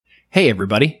Hey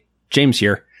everybody, James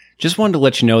here. Just wanted to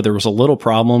let you know there was a little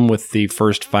problem with the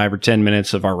first 5 or 10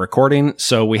 minutes of our recording,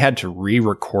 so we had to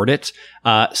re-record it.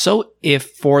 So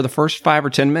if for the first 5 or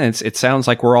 10 minutes it sounds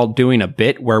like we're all doing a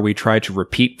bit where we try to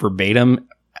repeat verbatim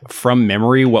from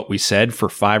memory what we said for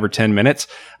 5 or 10 minutes,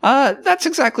 that's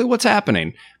exactly what's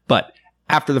happening. But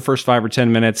after the first 5 or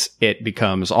 10 minutes, it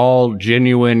becomes all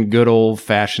genuine, good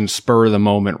old-fashioned,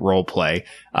 spur-of-the-moment roleplay.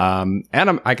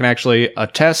 And I can actually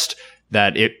attest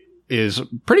that it is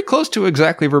pretty close to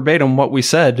exactly verbatim what we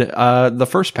said the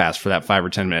first pass for that 5 or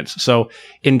 10 minutes. So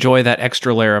enjoy that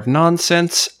extra layer of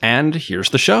nonsense, and here's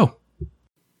the show.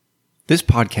 This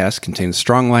podcast contains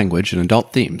strong language and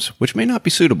adult themes, which may not be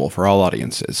suitable for all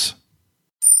audiences.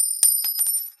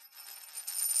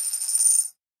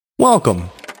 Welcome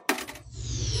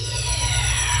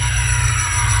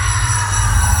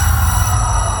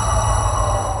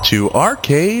to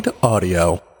Arcade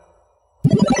Audio.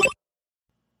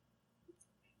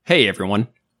 Hey everyone,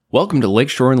 welcome to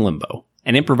Lakeshore and Limbo,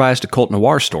 an improvised occult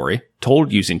noir story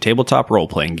told using tabletop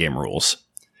role-playing game rules.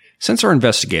 Since our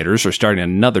investigators are starting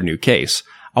another new case,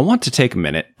 I want to take a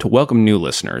minute to welcome new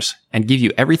listeners and give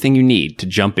you everything you need to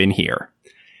jump in here.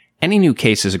 Any new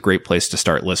case is a great place to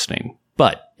start listening,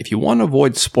 but if you want to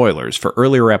avoid spoilers for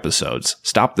earlier episodes,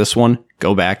 stop this one,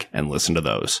 go back, and listen to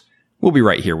those. We'll be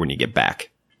right here when you get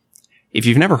back. If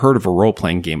you've never heard of a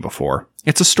role-playing game before,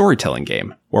 it's a storytelling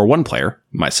game where one player,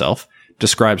 myself,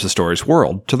 describes the story's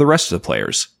world to the rest of the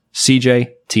players,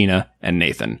 CJ, Tina, and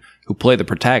Nathan, who play the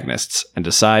protagonists and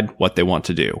decide what they want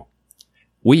to do.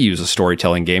 We use a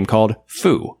storytelling game called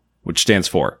FOO, which stands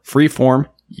for Freeform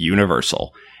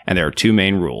Universal, and there are 2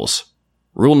 main rules.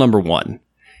 Rule number 1.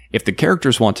 If the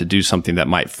characters want to do something that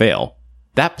might fail,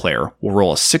 that player will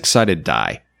roll a 6-sided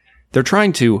die. They're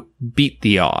trying to beat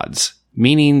the odds,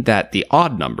 meaning that the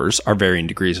odd numbers are varying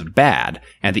degrees of bad,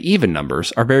 and the even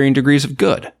numbers are varying degrees of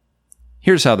good.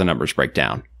 Here's how the numbers break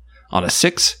down. On a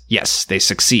 6, yes, they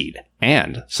succeed,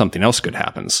 and something else good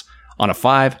happens. On a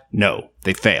 5, no,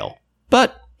 they fail,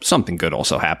 but something good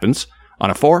also happens. On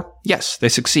a 4, yes, they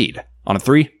succeed. On a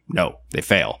 3, no, they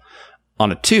fail. On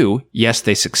a 2, yes,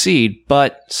 they succeed,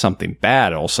 but something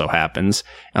bad also happens.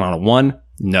 And on a 1,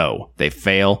 no, they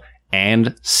fail,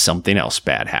 and something else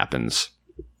bad happens.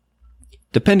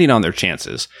 Depending on their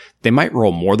chances, they might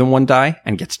roll more than 1 die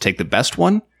and get to take the best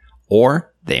one,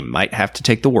 or they might have to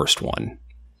take the worst one.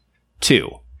 2.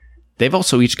 They've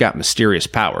also each got mysterious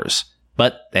powers,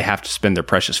 but they have to spend their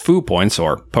precious FOO points,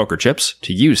 or poker chips,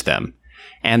 to use them,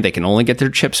 and they can only get their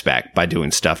chips back by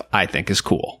doing stuff I think is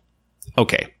cool.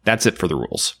 Okay, that's it for the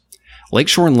rules.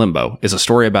 Lakeshore and Limbo is a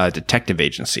story about a detective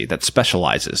agency that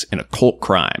specializes in occult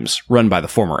crimes run by the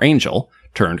former Angel,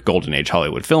 turned Golden Age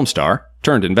Hollywood film star,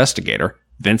 turned investigator,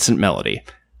 Vincent Melody,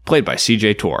 played by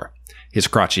CJ Tor, his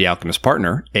crotchety alchemist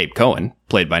partner, Abe Cohen,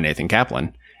 played by Nathan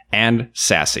Kaplan, and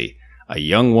Sassy, a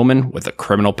young woman with a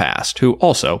criminal past who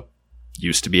also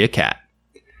used to be a cat.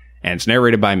 And it's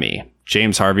narrated by me,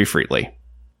 James Harvey Freetley.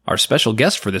 Our special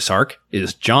guest for this arc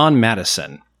is John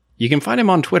Madison. You can find him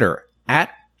on Twitter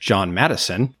at John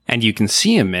Madison, and you can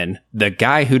see him in The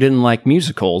Guy Who Didn't Like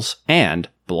Musicals and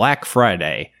Black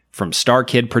Friday from Star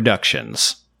Kid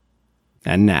Productions.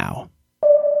 And now,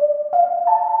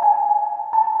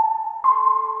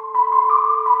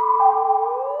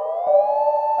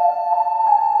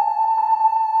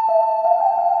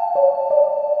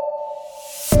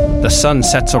 the sun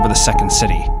sets over the second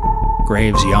city.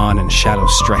 Graves yawn and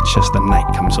shadows stretch as the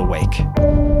night comes awake.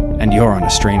 And you're on a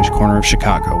strange corner of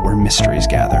Chicago where mysteries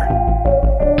gather.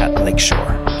 At Lakeshore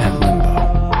and Limbo.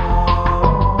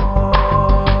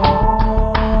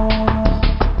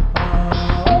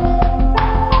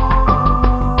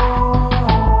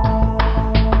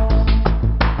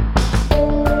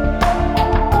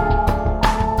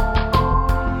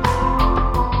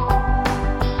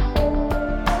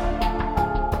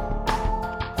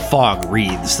 Fog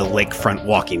wreathes the lakefront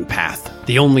walking path.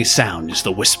 The only sound is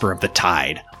the whisper of the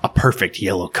tide. A perfect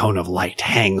yellow cone of light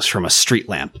hangs from a street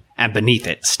lamp, and beneath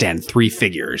it stand 3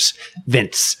 figures,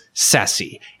 Vince,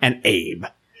 Sassy, and Abe.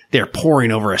 They are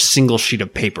poring over a single sheet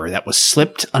of paper that was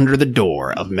slipped under the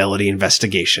door of Melody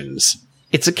Investigations.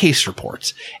 It's a case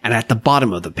report, and at the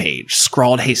bottom of the page,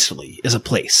 scrawled hastily, is a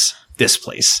place, this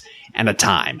place, and a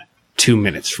time, 2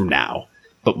 minutes from now.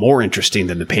 But more interesting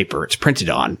than the paper it's printed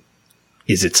on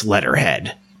is its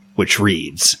letterhead, which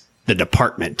reads, The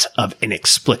Department of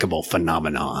Inexplicable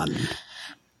Phenomenon.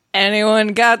 Anyone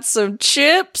got some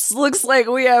chips? Looks like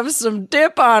we have some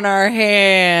dip on our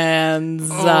hands.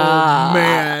 Oh,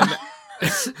 man.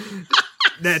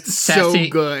 That's Sassy, so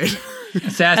good.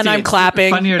 Sassy, and I'm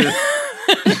clapping.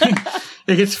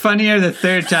 It gets funnier the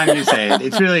third time you say it.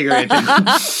 It's really great.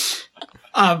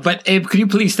 But Abe, could you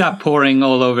please stop pouring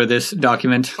all over this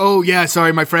document? Oh, yeah,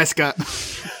 sorry, my Fresca.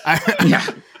 Yeah.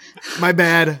 My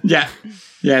bad. Yeah.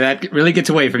 Yeah, that really gets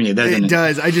away from you, doesn't it? It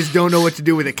does. I just don't know what to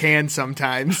do with a can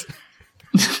sometimes.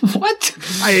 What?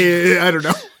 I don't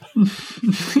know.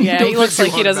 Yeah, Don't he looks think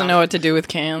like too he hard doesn't about know what to do with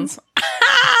cans.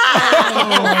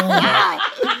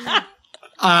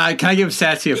 Can I give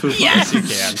Sassy a food? Yes, You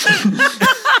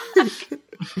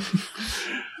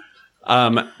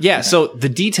can. Yeah, so the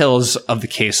details of the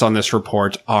case on this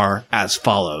report are as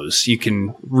follows. You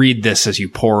can read this as you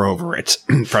pore over it,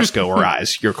 Fresco or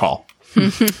Eyes, your call.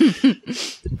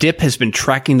 DIP has been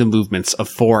tracking the movements of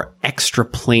 4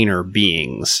 extraplanar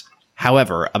beings.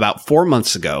 However, about 4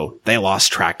 months ago, they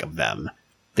lost track of them.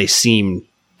 They seem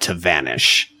to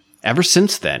vanish. Ever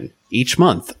since then, each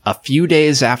month, a few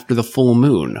days after the full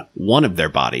moon, one of their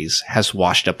bodies has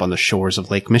washed up on the shores of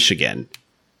Lake Michigan.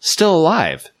 Still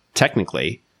alive,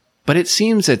 technically, but it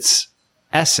seems its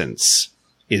essence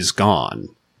is gone.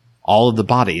 All of the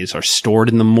bodies are stored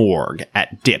in the morgue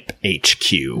at DIP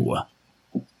HQ.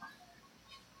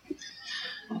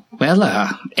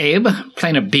 Well, Abe,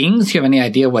 planar beings, do you have any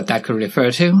idea what that could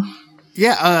refer to?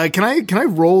 Yeah, can I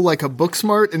roll like a book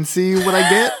smart and see what I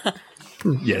get?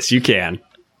 Yes, you can.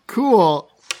 Cool.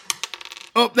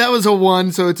 Oh, that was a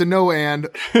 1, so it's a no and.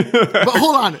 But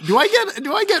hold on, do I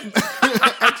get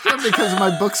extra because of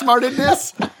my book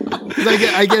smartedness? 'Cause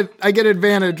I get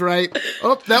advantage, right?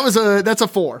 Oh, that's a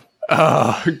 4.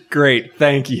 Oh, great.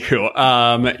 Thank you.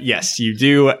 Yes, you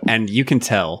do. And you can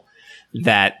tell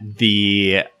that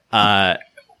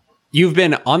you've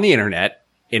been on the internet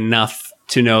enough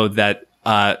to know that,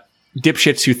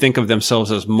 dipshits who think of themselves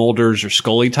as Mulders or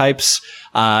Scully types,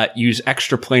 use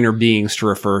extraplanar beings to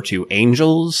refer to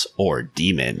angels or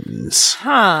demons.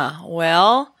 Huh.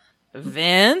 Well,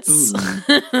 Vince.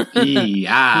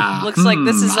 Yeah. Looks like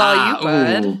this is all you,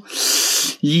 bud. Ooh.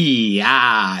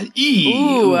 Yeah.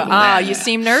 You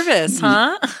seem nervous,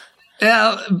 huh?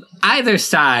 Well, either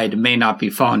side may not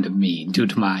be fond of me due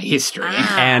to my history.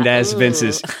 And as Vince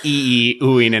is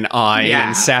oohing and ahhing, Yeah.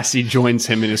 and Sassy joins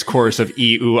him in his chorus of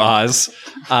ahs,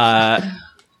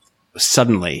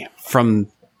 suddenly, from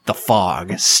the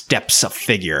fog, steps a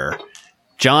figure.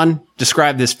 John,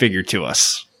 describe this figure to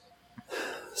us.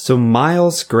 So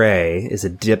Miles Gray is a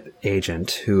DIP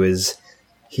agent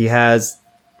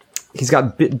he's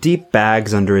got deep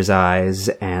bags under his eyes,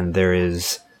 and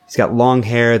he's got long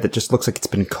hair that just looks like it's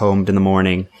been combed in the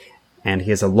morning, and he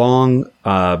has a long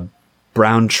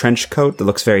brown trench coat that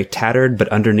looks very tattered, but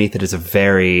underneath it is a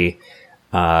very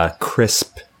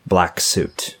crisp black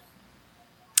suit.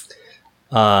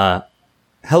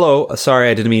 Hello, sorry,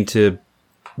 I didn't mean to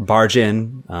barge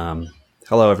in.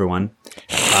 Hello, everyone.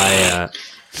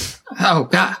 Oh,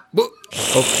 God.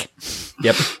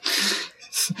 Yep.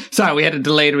 Sorry, we had a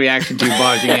delayed reaction to you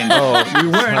barging in.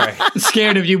 We weren't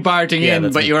scared of you barging in,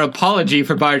 that's but me. your apology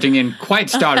for barging in quite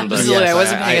startled us. Absolutely, I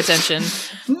wasn't paying attention.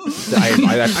 I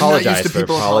I'm not apologize used to for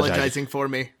people apologizing. apologizing for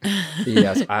me.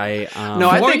 Yes, No,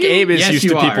 I For think you? Abe is Yes, used you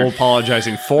to people are.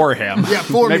 apologizing for him. Yeah,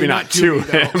 for me, Maybe not not to to me,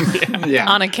 though. him.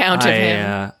 Yeah. On account of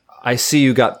him. I see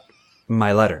you got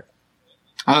my letter.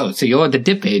 Oh, so you're the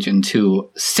DIP agent who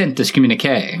sent this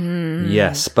communique.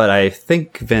 Yes, but I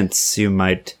think, Vince, you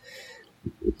might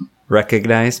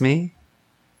recognize me.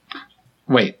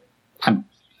 Wait, I'm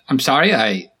sorry.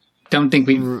 I don't think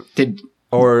we did.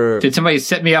 Or Did somebody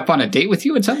set me up on a date with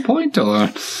you at some point, or?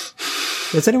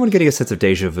 is anyone getting a sense of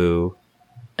deja vu?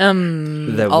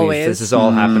 That always. this has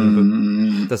all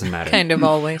happened, but doesn't matter. Kind of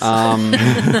always.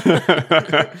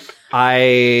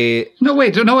 I No,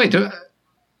 wait.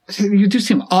 You do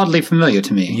seem oddly familiar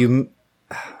to me.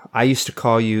 I used to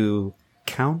call you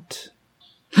Count.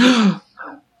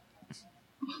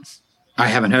 I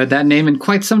haven't heard that name in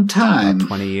quite some time.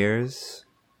 20 years.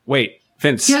 Wait,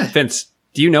 Vince. Yeah. Vince,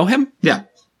 do you know him? Yeah.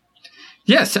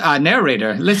 Yes,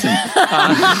 narrator. Listen.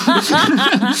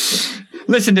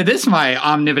 Listen to this, my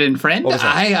omnipotent friend. What was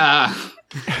that?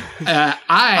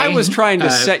 I was trying to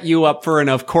set you up for an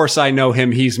of course I know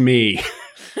him, he's me.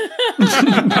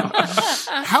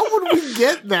 How would we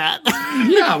get that?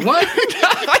 Yeah, what?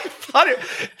 I thought it.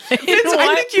 Vince,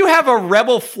 I think you have a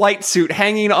Rebel flight suit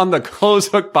hanging on the clothes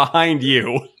hook behind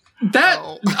you.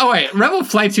 Oh, wait. Rebel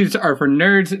flight suits are for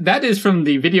nerds. That is from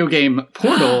the video game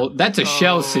Portal. That's a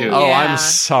shell suit. Oh, Yeah. I'm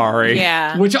sorry.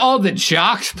 Yeah. Which all the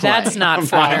jocks play. That's not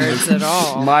for nerds at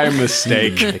all. My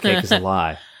mistake. The cake is a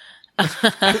lie.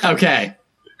 Okay.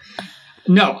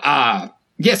 No,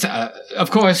 yes,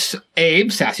 of course,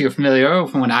 Abe, Sassy, you're familiar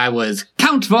from when I was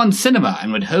Count von Cinema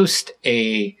and would host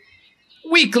a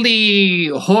weekly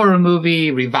horror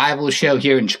movie revival show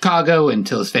here in Chicago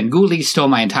until Svengoolie stole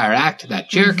my entire act, that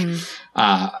jerk.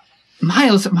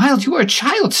 Miles, you were a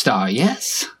child star,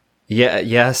 yes? Yeah,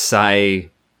 yes, I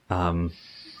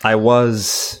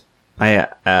was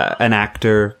an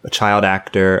actor, a child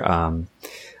actor.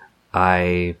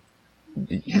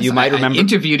 You might remember. I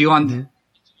interviewed you on.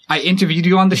 I interviewed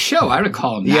you on the show. I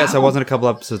recall now. Yes, I was in a couple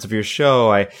episodes of your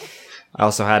show. I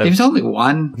also had It was only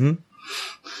one.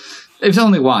 It was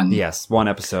only one. Yes, one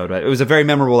episode. It was a very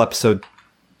memorable episode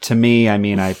to me. I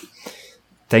mean,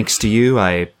 thanks to you,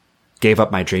 I gave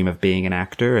up my dream of being an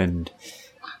actor, and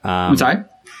I'm sorry.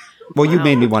 well, you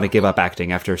made me want to give up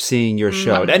acting after seeing your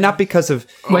show, and not because of.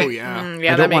 Oh yeah.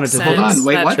 Yeah, I that don't want makes it to- sense. Hold on,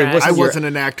 wait, That what? tracks. I wasn't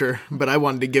an actor, but I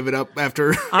wanted to give it up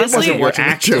after Honestly, after Your watching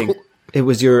the show. acting. It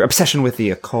was your obsession with the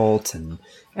occult and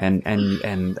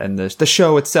the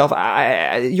show itself.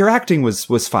 Your acting was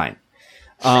fine.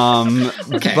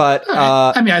 Okay. But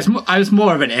I mean, I was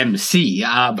more of an MC,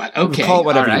 but okay. call it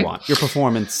whatever all right. you want. Your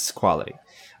performance quality.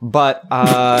 But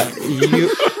you.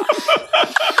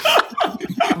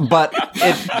 But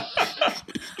it.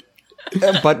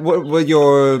 But what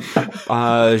your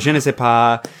je ne sais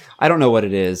pas, I don't know what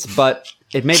it is, but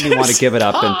it made me want to give it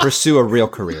up and pursue a real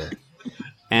career.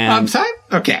 And I'm sorry?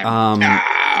 Okay.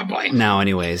 Boy. now,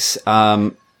 anyways,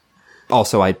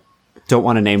 also I don't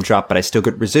want to name drop, but I still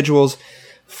get residuals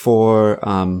for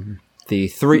the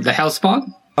three. The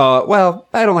Hellspawn? Well,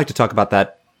 I don't like to talk about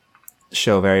that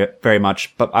show very very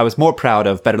much, but I was more proud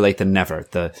of Better Late Than Never,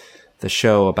 the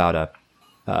show about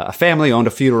a family owned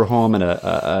a funeral home and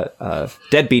a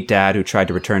deadbeat dad who tried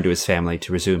to return to his family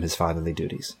to resume his fatherly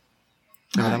duties.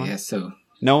 Yes, so.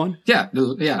 No one? Yeah.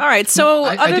 All right. So,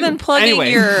 I other do. than plugging Anyway.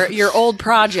 your old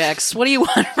projects, what do you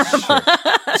want from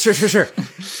us? Sure.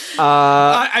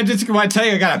 I just want to tell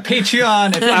you, I got a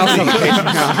Patreon. If I also have a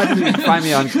Patreon. Find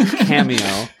me on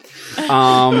Cameo.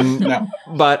 no.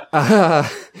 But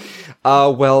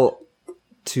well,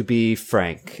 to be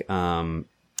frank, I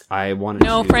wanted.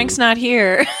 No, to, Frank's not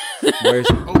here. Where's?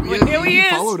 Yeah, Here he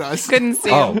is. followed us. Couldn't see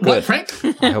Oh, him. good. What, Frank?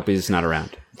 I hope he's not around.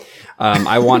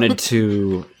 I wanted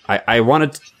to. I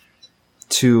wanted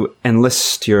to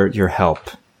enlist your help,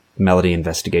 Melody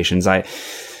Investigations.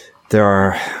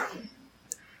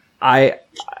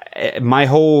 My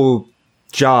whole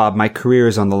job, my career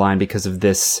is on the line because of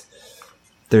this.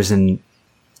 There's an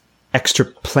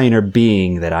extraplanar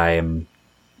being that I am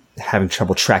having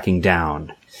trouble tracking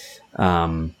down.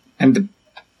 And the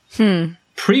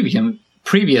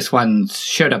previous ones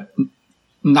showed up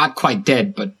not quite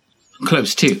dead, but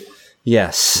close to.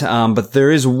 Yes, but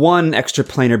there is one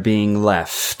extraplanar being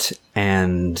left,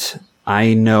 and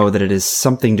I know that it is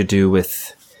something to do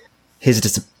with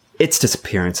its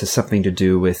disappearance has something to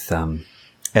do with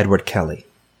Edward Kelly.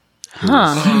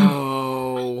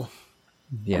 Oh,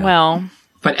 Yeah. Well,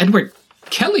 But Edward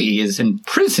Kelly is in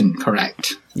prison,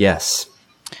 correct? Yes.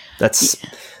 That's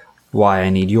why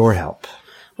I need your help.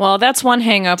 that's one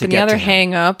hang up, and the get other to him.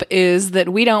 hang up is that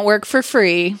we don't work for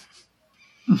free.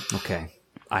 Okay.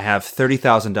 I have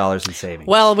 $30,000 in savings.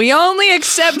 Well, we only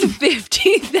accept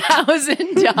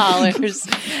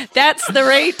 $50,000. That's the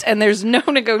rate, and there's no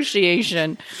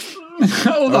negotiation.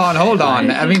 Hold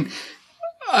on. I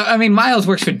mean, Miles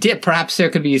works for Dip. Perhaps there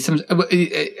could be some.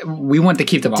 We want to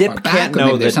keep them off our Dip back. can't or maybe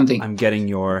know there's that something. I'm getting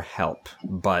your help,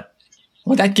 but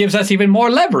Well, that gives us even more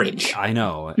leverage. I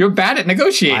know. You're bad at I'm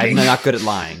negotiating. not good at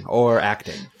lying or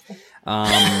acting.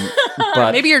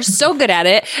 But Maybe you're so good at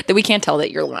it that we can't tell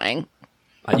that you're lying.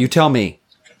 you tell me.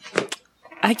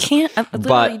 I can't. I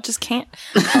literally just can't.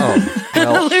 Oh, I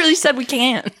well, literally said we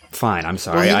can't. fine. I'm well,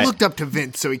 sorry. he looked up to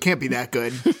Vince, so he can't be that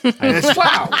good.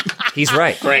 Wow. He's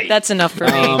right. Great. That's enough for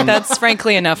me. That's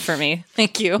frankly enough for me.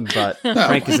 Thank you. But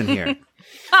Frank isn't here.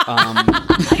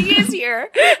 He is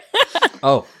here.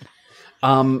 Oh,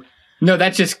 No,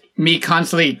 that's just me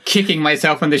constantly kicking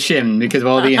myself in the shin because of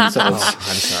all the insults.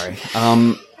 I'm sorry.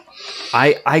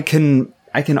 I can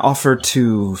offer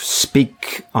to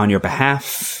speak on your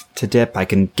behalf to Dip. I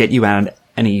can get you out of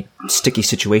any sticky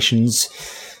situations.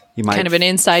 You might Kind of an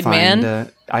inside find,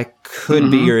 man? I could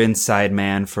be your inside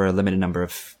man for a limited number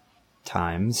of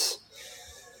times.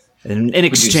 In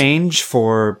exchange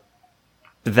for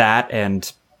that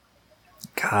and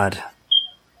God,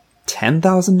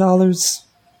 $10,000.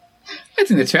 I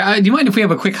think that's fair. Do you mind if we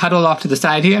have a quick huddle off to the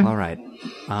side here? All right.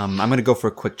 I'm going to go for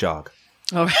a quick jog.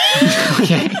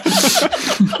 Okay.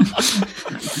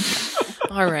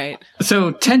 All right.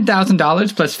 So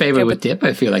 $10,000 plus favor Okay, with but- Dip.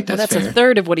 I feel like Well, that's that's fair. a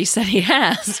third of what he said he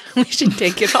has. We should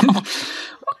take it all.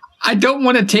 I don't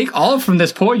want to take all from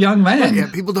this poor young man. Yeah,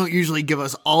 people don't usually give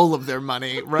us all of their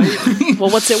money, right?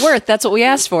 Well, what's it worth? That's what we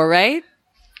asked for, right?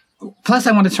 Plus,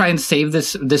 I want to try and save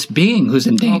this being who's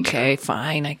in danger. Okay,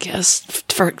 fine. I guess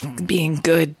for being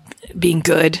good,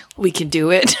 we can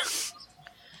do it.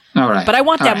 All right. But I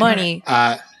want All that right. money.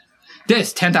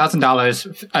 This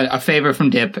 $10,000, a favor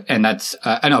from Dip, and that's.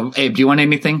 I know, Abe. Do you want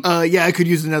anything? Yeah, I could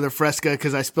use another Fresca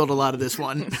because I spilled a lot of this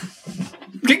one.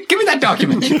 Give me that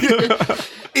document.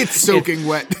 It's soaking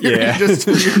wet. Yeah. Just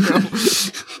so you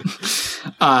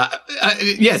know.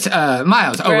 Yes,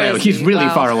 Miles. Oh, Where wait, is he's he? really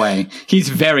Wow. far away. He's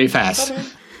very fast,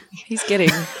 He's really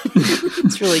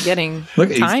getting Look,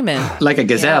 he's- timing. like a Yeah,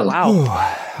 gazelle. wow.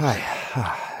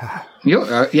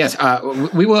 Yes,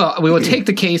 we will take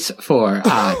the case for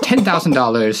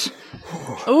 $10,000.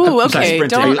 Ooh, okay.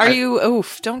 sprinting.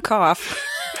 Don't cough.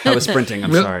 I was sprinting.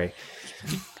 I'm sorry.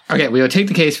 Okay, we will take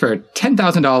the case for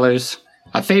 $10,000,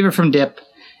 a favor from Dip,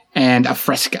 and a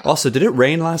Fresca. Also, did it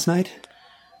rain last night?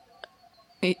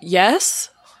 Yes?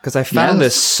 Because I found Yes.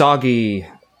 this soggy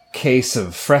case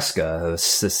of Fresca,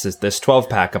 this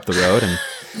 12-pack up the road, and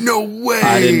No way.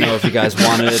 I didn't know if you guys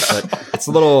wanted it, but it's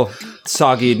a little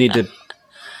soggy. You need to,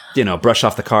 brush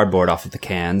off the cardboard off of the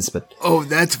cans, but Oh,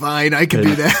 that's fine. I can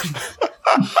do that.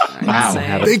 Wow.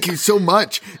 Insane. Thank you so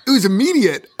much. It was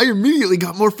immediate. I immediately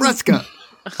got more Fresca.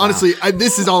 Honestly,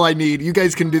 this is all I need. You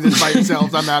guys can do this by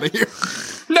yourselves. I'm out of here.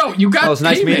 No, you got Oh, it's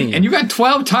nice payment, meeting you. and you got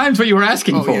 12 times what you were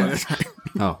asking Oh, for. yeah, that's right.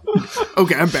 oh,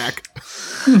 Okay, I'm back.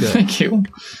 Thank you.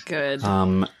 Good.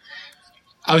 Oh,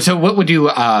 so what would you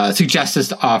suggest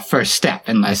as our first step?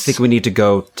 I Unless, think we need to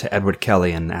go to Edward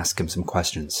Kelly and ask him some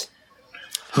questions.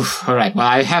 all right. Well,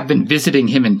 I have been visiting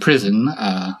him in prison.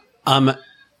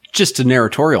 Just a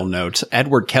narratorial note,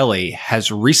 Edward Kelly has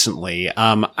recently,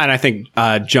 and I think,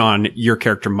 John, your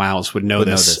character Miles would know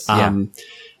this. yeah.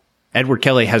 Edward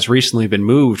Kelly has recently been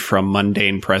moved from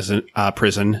mundane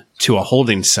prison to a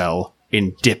holding cell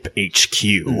in Dip HQ.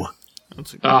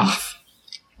 Oh,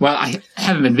 well, I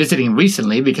haven't been visiting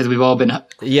recently because we've all been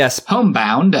Yes,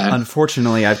 homebound.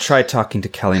 unfortunately, I've tried talking to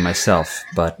Kelly myself,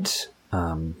 but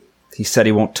he said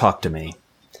he won't talk to me.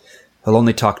 He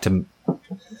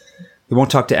won't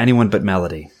talk to anyone but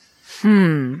Melody.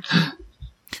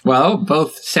 Well,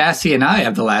 both Sassy and I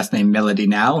have the last name Melody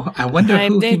now. I wonder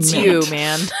who It's he you, meant.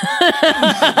 man.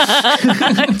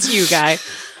 It's you, guy.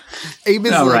 Abe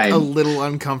is All like right. a little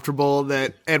uncomfortable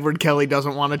that Edward Kelly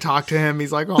doesn't want to talk to him.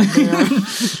 He's like, oh, man.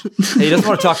 He doesn't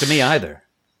want to talk to me either.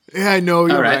 Yeah, I know,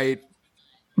 you're All right. right.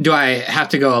 Do I have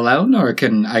to go alone, or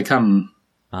can I come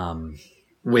He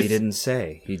with didn't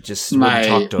say. He just wouldn't my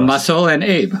talk to us. Muscle and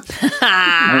Abe? All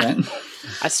right.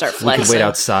 I start We could flexing. wait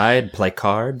outside, play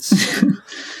cards.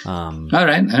 All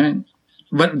right.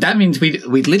 But that means we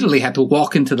literally had to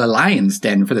walk into the lion's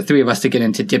den for the three of us to get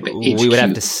into Dip HQ. We would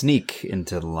have to sneak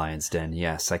into the lion's den.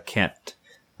 Yes, I can't.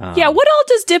 Yeah, what all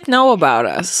does Dip know about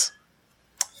us?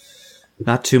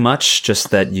 Not too much, just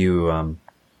that you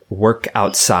work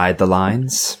outside the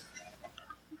lines.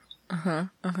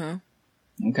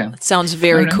 Okay. Sounds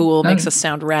very Alright. cool. Makes us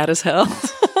sound rad as hell.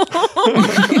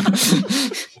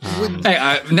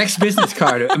 Hey, next business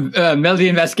card, Melody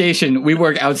Investigation. We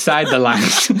work outside the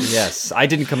lines, Yes, I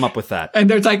didn't come up with that. and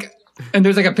there's like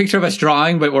a picture of us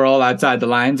drawing, but we're all outside the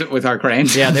lines with our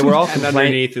cranes. Yeah, they were all And complaining.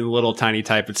 underneath in little tiny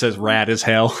type, it says "rad as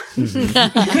hell." Even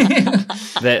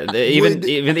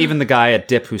the guy at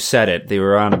Dip who said it, they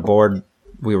were on a board.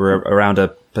 We were around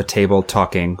a table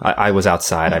talking. I was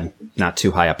outside. I'm not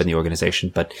too high up in the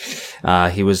organization, but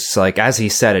he was like, as he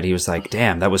said it, he was like,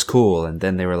 "Damn, that was cool." And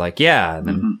then they were like, "Yeah."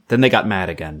 And then they got mad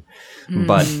again.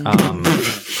 But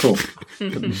Cool.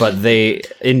 but they,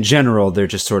 in general, they're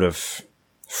just sort of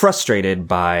frustrated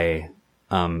by.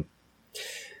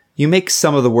 You make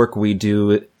some of the work we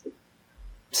do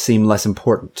seem less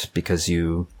important because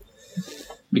you.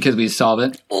 Because we solve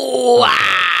it.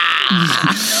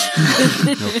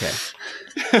 Okay.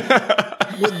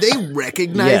 Would they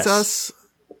recognize Yes. us?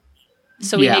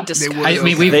 So we Yeah. need to They scout. would. I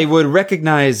mean, we. They would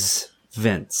recognize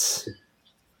Vince.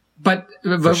 But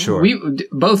sure.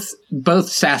 both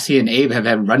Sassy and Abe have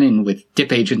had run-in with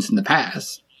Dip agents in the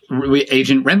past.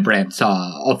 Agent Rembrandt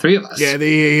saw all three of us. Yeah,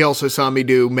 he also saw me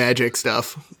do magic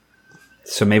stuff.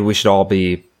 So maybe we should all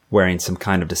be wearing some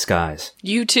kind of disguise.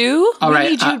 You too? All we right,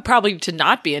 need you probably to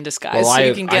not be in disguise Well, so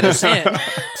you I- can get us in.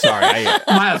 Sorry,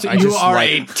 Miles, you just are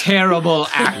like- a terrible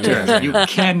actor. You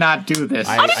cannot do this.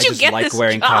 How did I you just get like this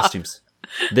wearing job? costumes.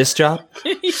 This job?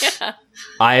 Yeah.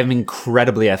 I am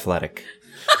incredibly athletic.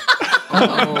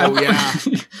 Oh, yeah.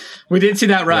 We did see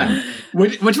that run.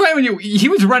 Which way when he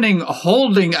was running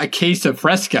holding a case of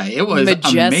Fresca. It was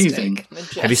amazing.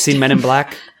 Majestic. Have you seen Men in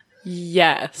Black?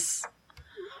 Yes.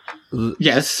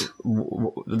 Yes.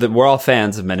 we're all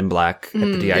fans of Men in Black at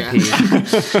the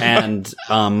DIP, and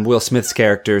Will Smith's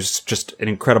character is just an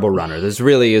incredible runner. This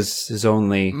really is his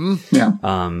only.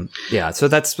 Yeah. So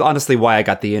that's honestly why I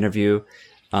got the interview.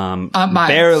 Miles.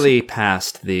 Barely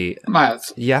passed the.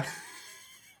 Miles. Yeah.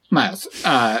 Miles.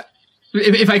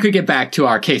 If I could get back to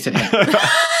our case at hand.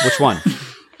 Which one?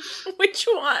 Which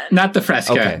one? Not the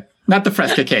Fresca. Okay. Not the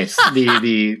Fresca case.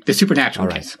 The supernatural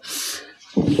case.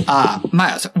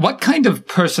 Miles, what kind of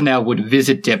personnel would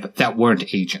visit DIP that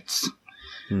weren't agents?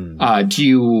 Do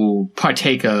you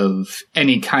partake of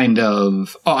any kind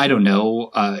of, I don't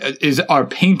know, are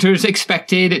painters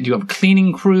expected? Do you have a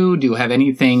cleaning crew? Do you have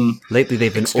anything? Lately,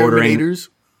 they've been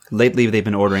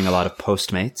ordering a lot of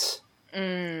Postmates.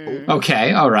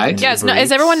 Okay, all right. Yes. No,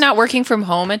 is everyone not working from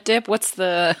home at DIP? What's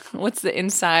the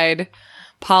inside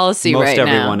policy right now? Most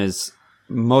everyone is.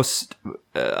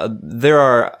 There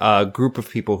are a group of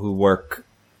people who work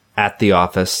at the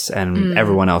office, and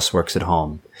everyone else works at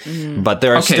home. But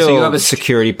there are still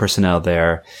security personnel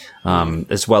there,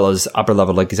 as well as upper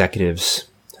level executives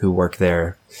who work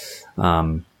there.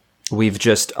 A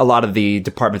lot of the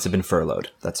departments have been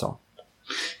furloughed. That's all.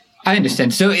 I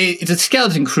understand. So it's a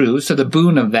skeleton crew. So the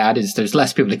boon of that is there's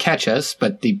less people to catch us.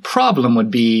 But the problem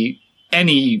would be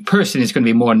any person is going to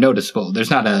be more noticeable. There's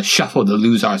not a shuffle to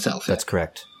lose ourselves. That's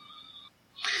correct.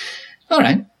 All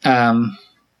right.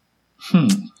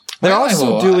 They're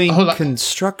also doing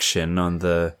construction on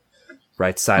the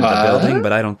right side of the building,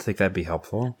 but I don't think that'd be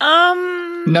helpful.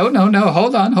 No.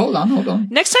 Hold on.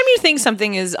 Next time you think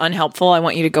something is unhelpful, I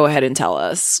want you to go ahead and tell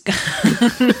us.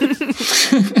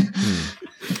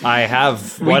 I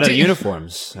have one of the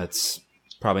uniforms. That's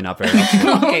probably not very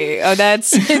helpful. Okay.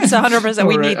 It's 100%.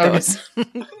 We need those.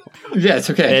 Yeah, it's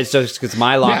okay. It's just because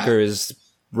my locker is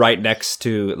right next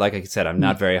to, like I said, I'm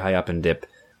not very high up in DIP.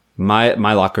 My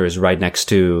locker is right next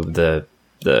to the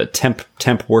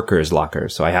temp workers' locker,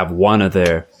 so I have one of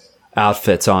their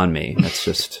outfits on me. That's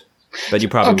just. But you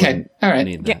probably wouldn't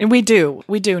need that. Yeah, we do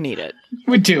need it.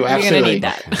 We do, absolutely. You're gonna need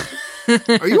that.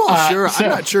 Are you all sure? I'm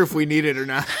not sure if we need it or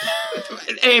not.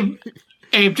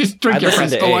 Abe, just drink your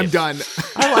Fresca. Oh, I'm done.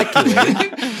 I like you,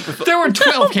 Abe. There were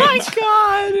 12 cans. Oh my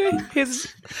god, his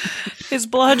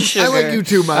blood sugar. I like you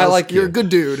too, Miles. I like You're you. a good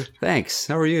dude. Thanks.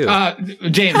 How are you?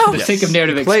 James, for the sake of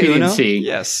narrative Play Uno? expediency,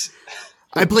 Yes.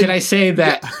 can I say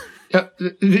that...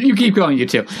 you keep going, you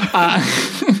two.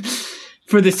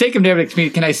 For the sake of narrative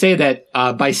expediency, can I say that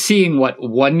by seeing what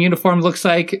one uniform looks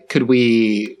like, could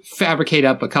we fabricate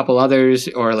up a couple others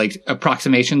or like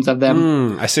approximations of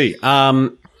them? I see.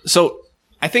 So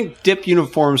I think DIP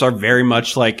uniforms are very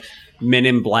much like Men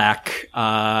in Black.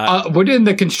 We're doing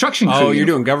the construction crew. Oh, you're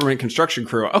doing government construction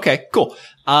crew. Okay, cool.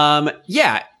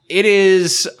 Yeah, it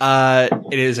is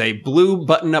a blue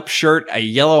button-up shirt, a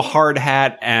yellow hard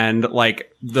hat, and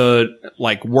the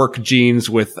work jeans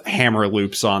with hammer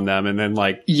loops on them, and then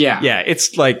yeah,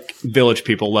 it's like Village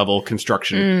People level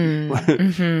construction.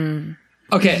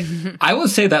 Okay, I will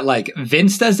say that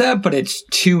Vince does that, but it's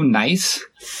too nice.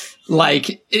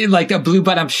 Like a blue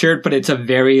button-up shirt, but it's a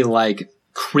very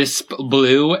crisp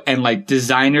blue and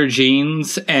designer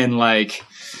jeans and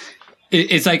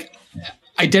it's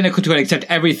identical to it, except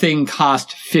everything cost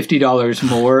 $50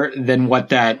 more than what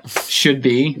that should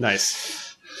be.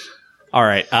 Nice. All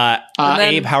right,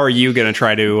 Abe, how are you going to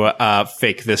try to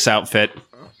fake this outfit?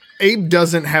 Abe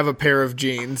doesn't have a pair of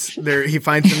jeans. He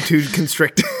finds them too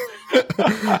constricting.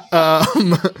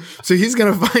 So he's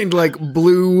gonna find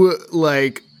blue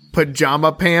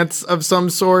pajama pants of some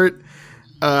sort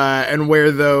and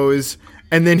wear those.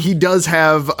 And then he does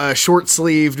have a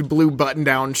short-sleeved blue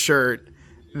button-down shirt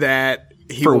that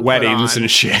he for will weddings put on.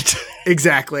 and shit.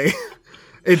 Exactly.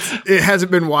 It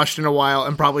hasn't been washed in a while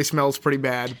and probably smells pretty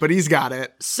bad, but he's got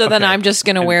it. So then I'm just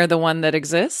going to wear the one that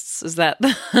exists? Is that...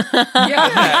 Yeah.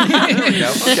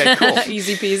 Okay, cool.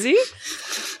 Easy peasy?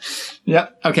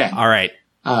 Yep. Okay. All right.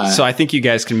 So I think you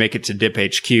guys can make it to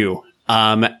DIP HQ.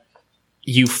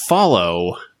 You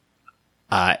follow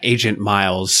Agent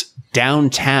Miles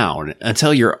downtown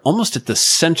until you're almost at the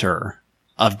center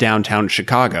of downtown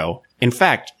Chicago. In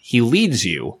fact, he leads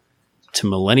you to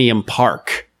Millennium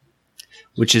Park,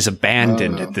 which is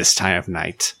abandoned at this time of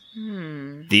night.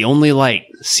 The only light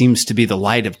seems to be the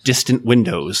light of distant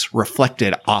windows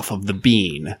reflected off of the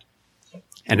bean.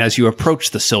 And as you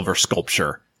approach the silver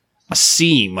sculpture, a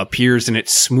seam appears in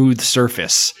its smooth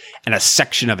surface, and a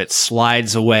section of it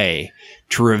slides away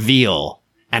to reveal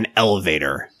an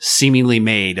elevator seemingly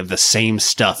made of the same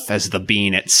stuff as the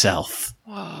bean itself.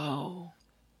 Whoa.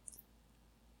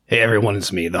 Hey everyone,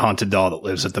 it's me, the haunted doll that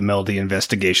lives at the Melody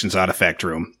Investigations Artifact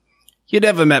Room. You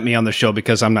never met me on the show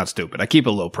because I'm not stupid. I keep a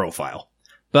low profile.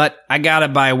 But I gotta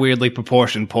buy weirdly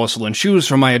proportioned porcelain shoes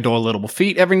for my adorable little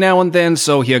feet every now and then,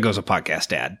 so here goes a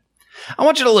podcast ad. I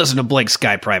want you to listen to Blake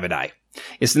Sky Private Eye.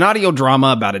 It's an audio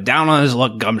drama about a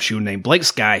down-on-his-luck gumshoe named Blake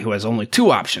Sky who has only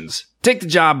two options: take the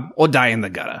job or die in the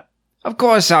gutter. Of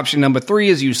course, option number 3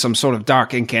 is use some sort of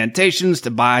dark incantations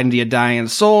to bind your dying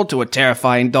soul to a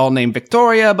terrifying doll named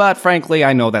Victoria, but frankly,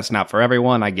 I know that's not for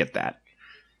everyone, I get that.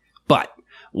 But,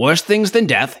 worse things than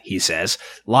death, he says,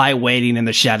 lie waiting in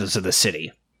the shadows of the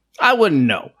city. I wouldn't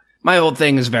know. My whole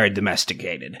thing is very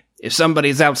domesticated. If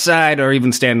somebody's outside or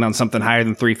even standing on something higher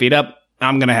than 3 feet up,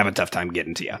 I'm gonna have a tough time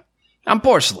getting to you. I'm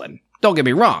porcelain. Don't get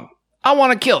me wrong. I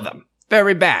want to kill them.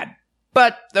 Very bad.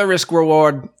 But the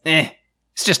risk-reward,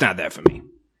 it's just not there for me.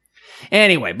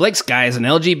 Anyway, Blake Sky is an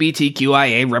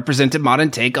LGBTQIA-represented modern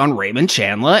take on Raymond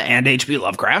Chandler and H.P.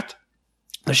 Lovecraft.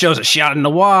 The show's a shot of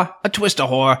noir, a twist of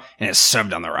horror, and it's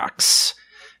served on the rocks.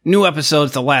 New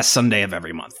episodes the last Sunday of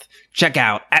every month. Check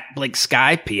out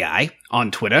 @BlakeSkyPI on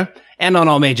Twitter and on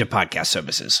all major podcast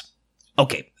services.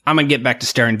 Okay, I'm gonna get back to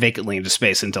staring vacantly into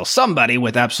space until somebody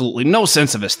with absolutely no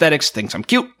sense of aesthetics thinks I'm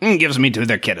cute and gives me to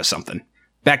their kid or something.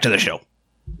 Back to the show.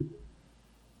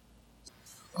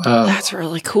 That's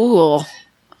really cool.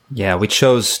 Yeah, we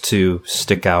chose to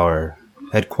stick our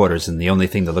headquarters in the only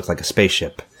thing that looked like a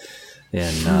spaceship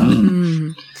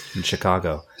in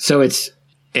Chicago. So it's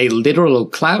a literal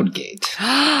cloud gate.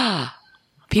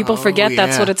 People forget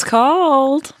that's yeah. what it's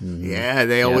called. Yeah,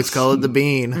 they always call it the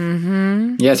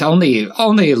bean. Yes, only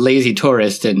lazy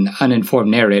tourists and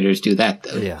uninformed narrators do that,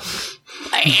 though. Yeah.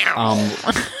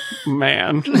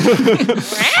 Man.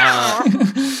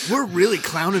 We're really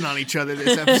clowning on each other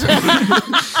this episode.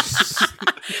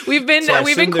 We've been So I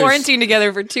we've been assume there's- quarantined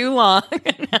together for too long.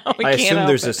 And now we I can't assume help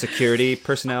there's it. a security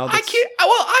personnel. I That's, can't. Well,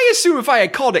 I assume if I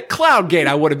had called it Cloudgate,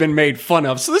 I would have been made fun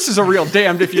of. So this is a real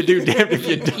damned if you do, damned if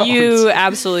you don't. You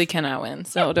absolutely cannot win.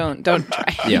 So don't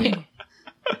try. Yeah.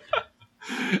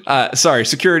 Sorry,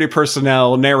 security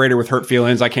personnel, narrator with hurt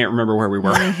feelings. I can't remember where we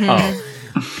were.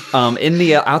 in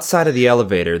the outside of the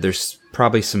elevator, there's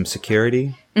probably some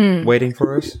security waiting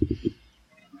for us.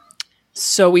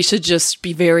 So we should just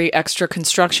be very extra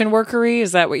construction workery.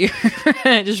 Is that what you're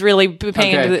just really paying?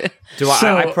 Okay. Into the- Do I?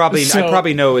 So- I probably so-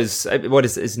 know what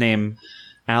is his name?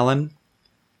 Alan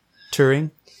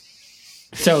Turing.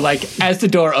 So, like, as the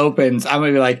door opens, I'm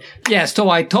gonna be like, yeah, so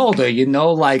I told her,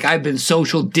 like, I've been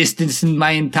social distancing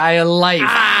my entire life.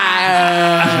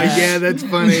 Yeah, that's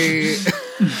funny.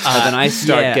 Then I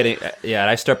start yeah.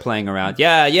 I start playing around.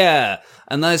 Yeah.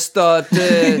 And I start, No,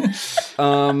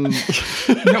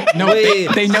 Wait.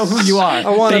 they know who you are.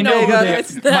 wanna They know make who up- they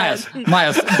What's that?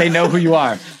 Miles, they know who you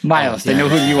are. Miles, they know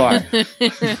who you are.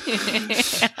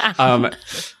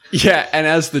 Yeah, and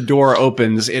as the door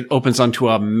opens, it opens onto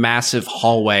a massive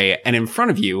hallway, and in front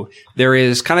of you, there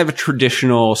is kind of a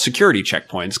traditional security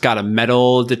checkpoint. It's got a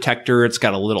metal detector, it's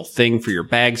got a little thing for your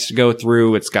bags to go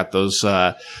through, it's got those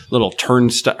little not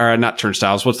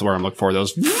turnstiles, what's the word I'm looking for?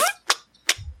 Those,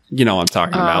 you know what I'm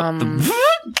talking about.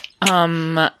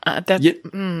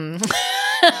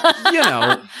 You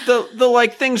know, the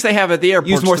like things they have at the airport.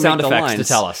 use more sound effects to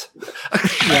tell us.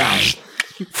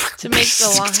 to make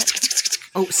the line.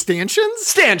 Oh, stanchions?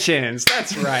 Stanchions,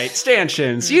 that's right,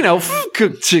 stanchions. You know,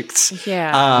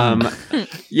 Yeah.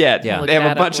 yeah, Look they have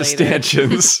that a bunch up of later.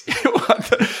 stanchions.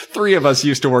 3 of us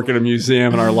used to work at a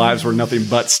museum, and our lives were nothing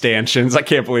but stanchions. I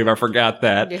can't believe I forgot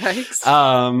that.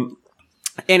 Yikes.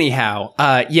 Anyhow,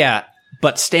 yeah,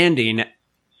 but standing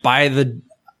by the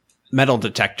metal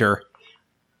detector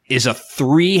is a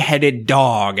 3-headed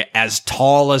dog as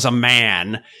tall as a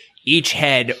man, each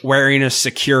head wearing a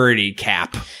security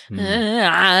cap.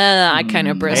 I kind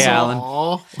of bristle. Hey, Alan.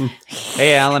 Aw.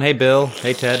 Hey, Alan. Hey, Bill.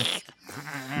 Hey, Ted.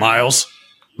 Miles,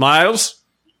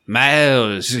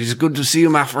 it's good to see you,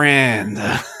 my friend.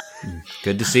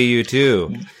 Good to see you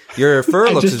too. Your fur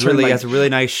I looks just turned my- has a really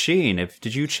nice sheen.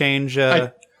 Did you change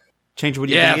what you've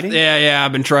been eating? Yeah,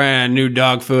 I've been trying new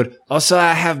dog food. Also,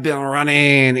 I have been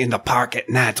running in the park at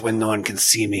night when no one can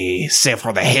see me, save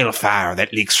for the hellfire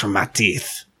that leaks from my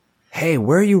teeth. Hey,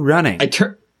 where are you running? I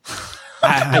turn.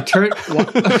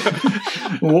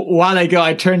 While I go,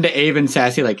 I turn to Abe and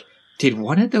Sassy, like, did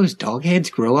one of those dog heads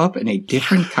grow up in a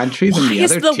different country than Why the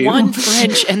is other the two? one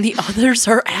French and the others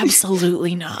are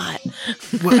absolutely not?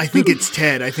 Well, I think it's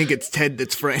Ted. I think it's Ted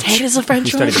that's French. Ted is a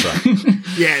French one. Studied abroad.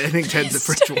 Yeah, I think Ted's the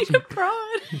French one.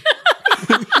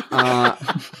 Abroad.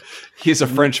 He's a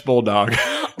French bulldog.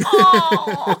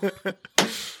 Oh.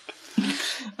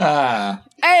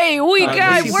 Hey, we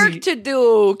got we- work to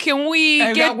do. Can we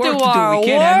I get got work to our We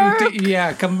can't work?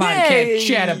 yeah, come on. Hey. Can't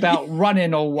chat about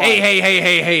running or what.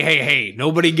 Hey.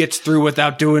 Nobody gets through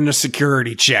without doing a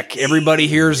security check. Everybody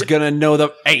here is gonna know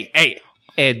the.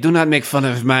 Hey, do not make fun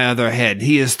of my other head.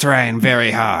 He is trying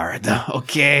very hard.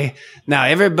 Okay? Now,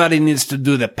 everybody needs to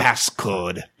do the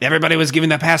passcode. Everybody was given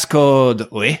the passcode.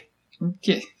 Oui?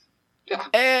 Yeah.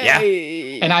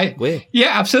 Hey. And I, Wait.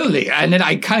 yeah, absolutely. And then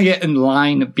I kind of get in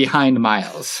line behind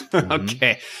Miles.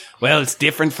 Okay. Well, it's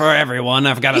different for everyone.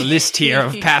 I've got a list here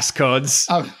of passcodes.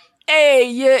 Oh, Hey,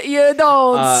 you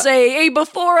don't say. Hey,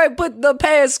 before I put the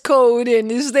passcode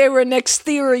in, is there an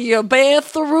exterior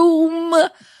bathroom?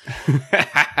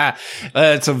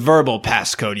 It's a verbal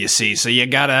passcode, you see. So you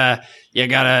gotta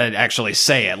actually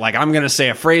say it. Like, I'm gonna say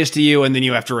a phrase to you, and then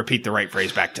you have to repeat the right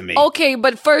phrase back to me. Okay,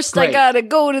 but first I Great. gotta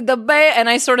go to the and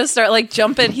I sort of start like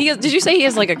jumping. Did you say he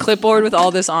has like a clipboard with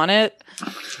all this on it?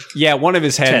 Yeah, one of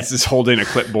his heads is holding a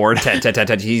clipboard.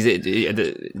 Ted, he's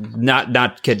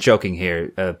not kid joking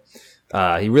here.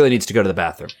 He really needs to go to the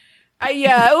bathroom.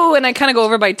 And I kind of go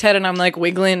over by Ted and I'm like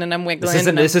wiggling and I'm wiggling.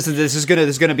 This is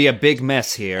gonna be a big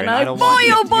mess here, and I don't boy, want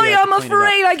you oh to boy, have to I'm clean it up.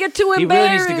 afraid I get too He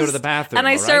embarrassed. really needs to go to the bathroom, And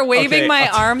I all start right? waving Okay, my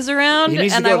arms around, He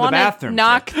needs to and go I to the want bathroom, to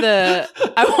knock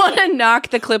I want to knock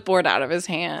the clipboard out of his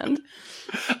hand.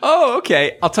 Oh,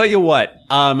 okay. I'll tell you what.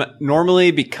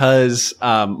 Normally, because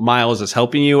Miles is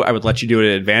helping you, I would let you do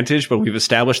it at advantage, but we've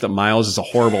established that Miles is a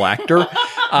horrible actor.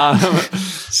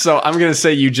 So I'm going to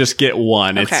say you just get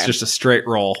one. Okay. It's just a straight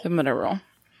roll. I'm gonna roll.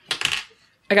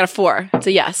 I got a 4. It's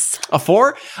a yes. A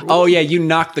 4? Oh, yeah. You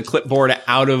knocked the clipboard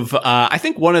out of, I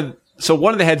think one of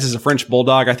the heads is a French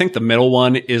bulldog. I think the middle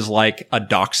one is like a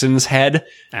dachshund's head.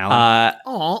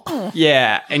 Aw.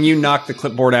 Yeah. And you knock the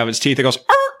clipboard out of his teeth. It goes,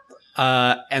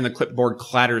 and the clipboard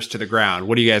clatters to the ground.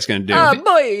 What are you guys going to do? Oh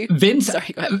boy. Vince,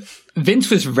 Sorry, go ahead. Vince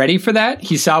was ready for that.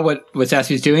 He saw what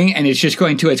Sassy was doing, and is just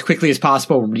going to, as quickly as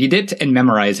possible, read it and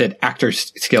memorize it, actor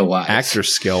skill wise. Actor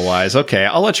skill wise. Okay.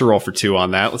 I'll let you roll for 2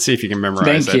 on that. Let's see if you can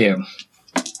memorize Thank it. you.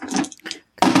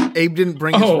 Abe didn't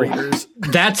bring his Oh, readers.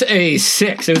 that's a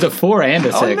 6. It was a 4 and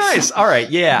a 6. Oh, nice. All right.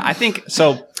 Yeah. I think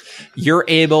so. You're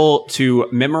able to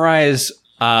memorize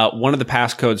one of the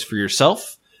passcodes for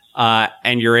yourself.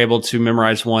 And you're able to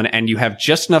memorize one, and you have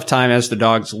just enough time as the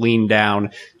dogs lean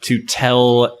down to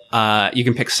tell, you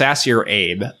can pick Sassy or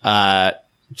Abe,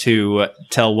 to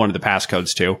tell one of the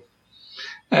passcodes to.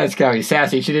 That's gotta be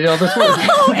Sassy. She did all this work.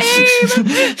 Oh,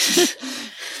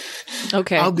 Abe.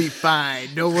 Okay. I'll be fine.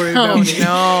 Don't worry Oh about it.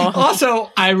 no.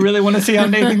 Also, I really want to see how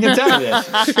Nathan gets out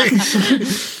of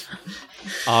this.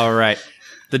 All right.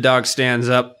 The dog stands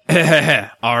up.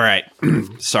 All right.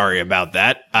 Sorry about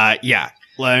that. Yeah.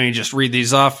 Let me just read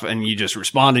these off, and you just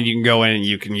respond, and you can go in and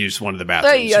you can use one of the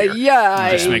bathrooms here.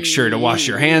 Just make sure to wash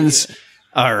your hands.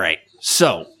 All right.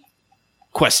 So,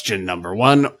 question number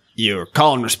 1, your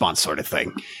call and response sort of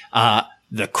thing.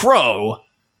 The crow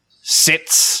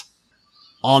sits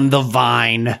on the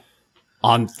vine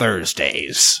on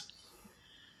Thursdays.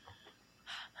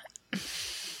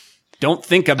 Don't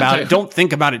think about it. Don't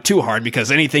think about it too hard,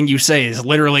 because anything you say is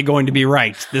literally going to be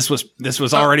right. This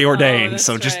was already ordained, that's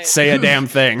so just right. say a damn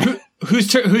thing. Whose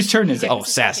turn is it? Oh,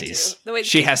 Sassy's. Wait,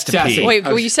 She has to Sassy. pee. Wait,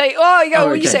 will you say? Oh, yeah. Oh,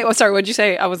 What did you okay. say? Oh, sorry. What did you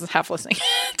say? I was half listening.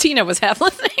 Tina was half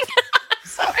listening.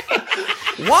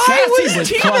 Why Sassy was was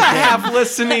Tina plugged in. half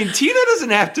listening? Tina doesn't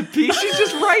have to pee. She's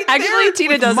just right there. Actually,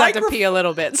 Tina with does have to micro- pee a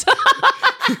little bit. So.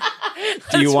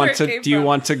 Do you That's want where it to? came Do you from.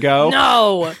 want to go?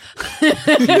 No.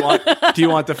 Do you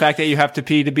want the fact that you have to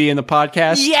pee to be in the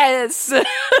podcast? Yes.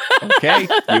 Okay,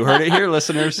 you heard it here,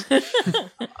 listeners.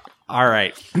 All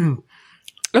right.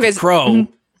 Okay. So, Crow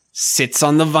sits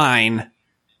on the vine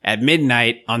at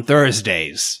midnight on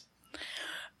Thursdays.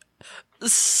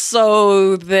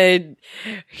 so that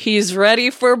he's ready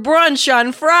for brunch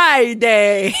on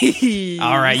Friday.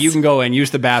 All right, you can go in.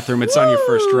 Use the bathroom. It's on your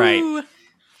first right.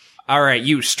 All right,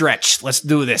 you stretch. Let's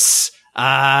do this.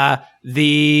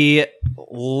 The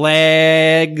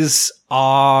legs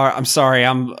are. I'm sorry.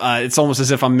 It's almost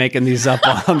as if I'm making these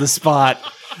up on the spot.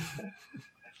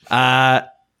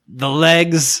 The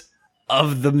legs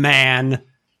of the man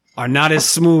are not as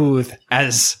smooth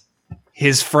as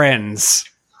his friends.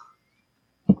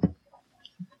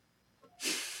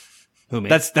 Who me?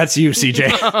 That's you, CJ.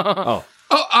 oh,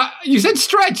 You said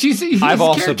Stretch. You see, I've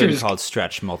also been called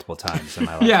Stretch multiple times in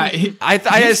my life. Yeah. I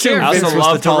assume I Vince also was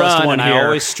love the to tallest run, one and here. I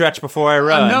always stretch before I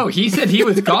run. no, he said he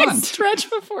was gone. Stretch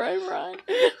before I run.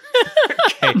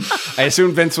 Okay. I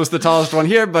assume Vince was the tallest one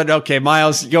here, but okay,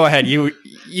 Miles, go ahead. You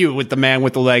with the man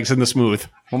with the legs and the smooth.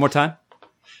 One more time.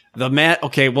 The man.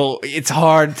 Okay, well, it's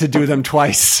hard to do them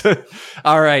twice.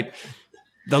 All right.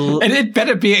 And it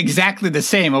better be exactly the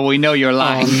same, or we know you're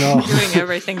lying. Doing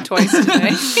everything twice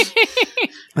today.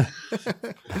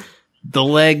 The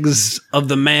legs of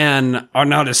the man are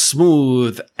not as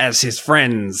smooth as his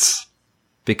friends.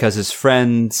 Because his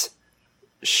friends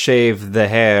shave the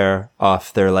hair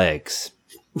off their legs.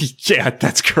 Yeah,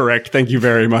 that's correct. Thank you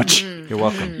very much. You're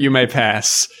welcome. You may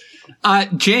pass.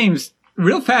 James,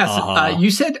 real fast,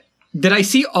 you said, did I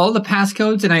see all the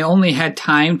passcodes and I only had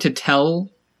time to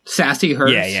tell Sassy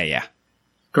hers? Yeah.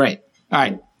 Great.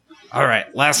 All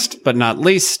right. Last but not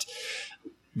least,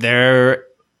 there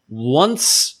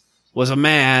once was a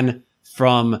man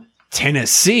from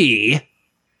Tennessee.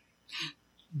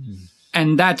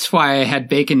 And that's why I had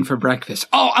bacon for breakfast.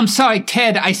 Oh, I'm sorry,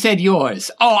 Ted. I said yours.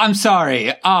 Oh, I'm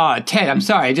sorry. Ted, I'm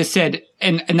sorry. I just said,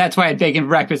 and that's why I had bacon for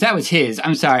breakfast. That was his.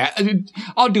 I'm sorry.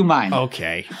 I'll do mine.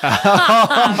 Okay.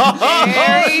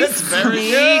 Very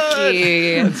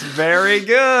sneaky. That's very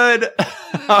good.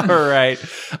 All right.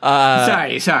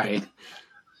 Sorry.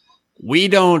 We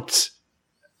don't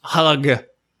hug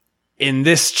in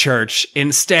this church.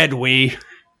 Instead, we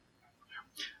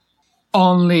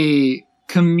only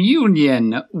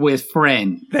communion with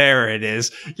friends. There it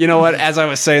is. You know what? As I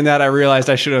was saying that, I realized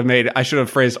I should have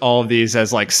phrased all of these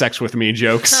as like sex with me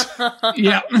jokes.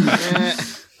 Yeah.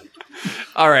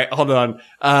 All right, hold on.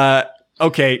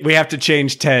 Okay, we have to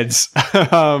change Ted's.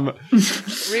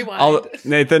 Rewind.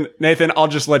 Nathan, I'll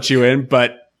just let you in,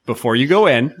 but before you go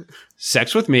in,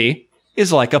 sex with me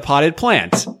is like a potted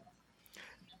plant.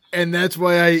 And that's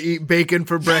why I eat bacon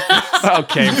for breakfast.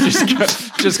 Okay,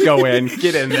 just go in.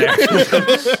 Get in there.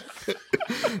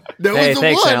 Hey,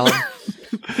 thanks, one. Alan.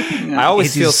 I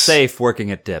always feel safe working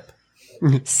at Dip.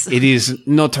 It is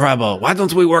no trouble. Why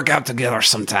don't we work out together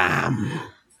sometime?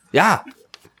 Yeah,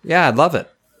 I'd love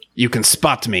it. You can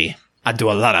spot me. I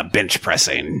do a lot of bench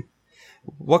pressing.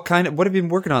 What have you been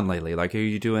working on lately? Like, are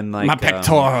you doing like my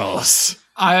pectorals?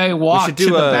 I walked to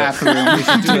the bathroom. We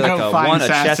should do like a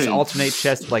chest, alternate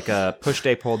chest, like a push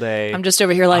day, pull day. I'm just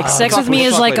over here like, sex with me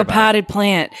is like a potted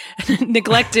plant,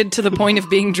 neglected to the point of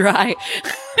being dry.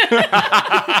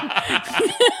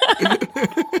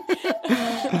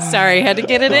 Sorry, had to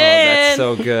get it in. That's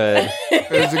so good.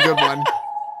 It was a good one.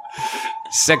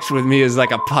 Sex with me is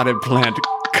like a potted plant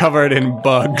covered in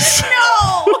bugs.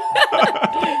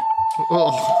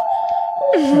 Wow.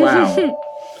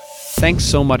 Thanks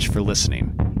so much for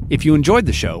listening. If you enjoyed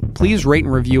the show, please rate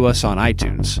and review us on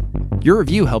iTunes. Your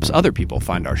review helps other people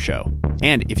find our show.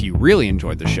 And if you really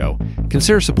enjoyed the show,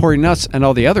 consider supporting us and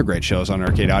all the other great shows on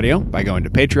Arcade Audio by going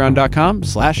to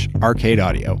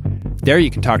patreon.com/arcadeaudio. There you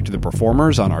can talk to the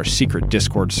performers on our secret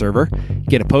Discord server,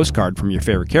 get a postcard from your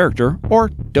favorite character, or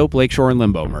dope Lakeshore and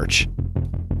Limbo merch.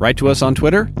 Write to us on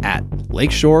Twitter at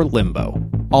Lakeshore Limbo,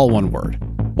 all one word,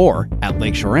 or at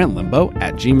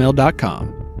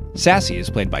lakeshoreandlimbo@gmail.com. Sassy is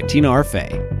played by Tina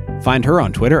Arfey. Find her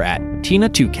on Twitter at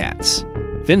Tina2Cats.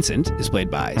 Vincent is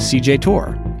played by CJ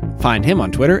Tor. Find him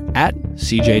on Twitter at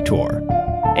CJ Tor.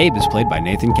 Abe is played by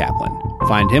Nathan Kaplan.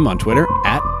 Find him on Twitter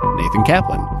at Nathan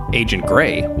Kaplan. Agent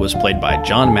Gray was played by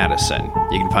John Madison.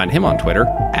 You can find him on Twitter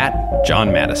at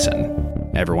John Madison.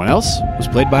 Everyone else was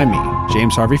played by me,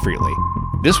 James Harvey Freely.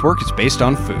 This work is based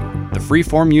on Foo, the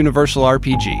freeform universal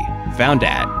RPG, found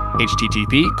at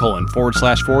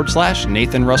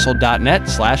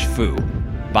http://nathanrussell.net/foo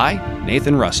by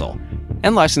Nathan Russell,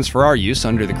 and licensed for our use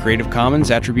under the Creative Commons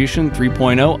Attribution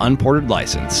 3.0 Unported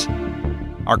license.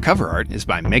 Our cover art is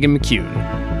by Megan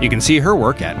McCune. You can see her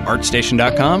work at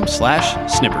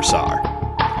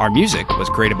artstation.com/snippersar. Our music was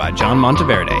created by John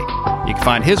Monteverde. You can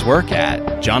find his work at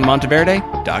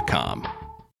johnmonteverde.com.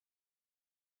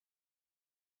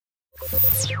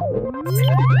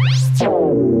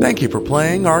 Thank you for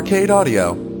playing Arcade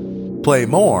Audio. Play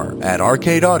more at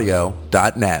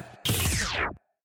arcadeaudio.net.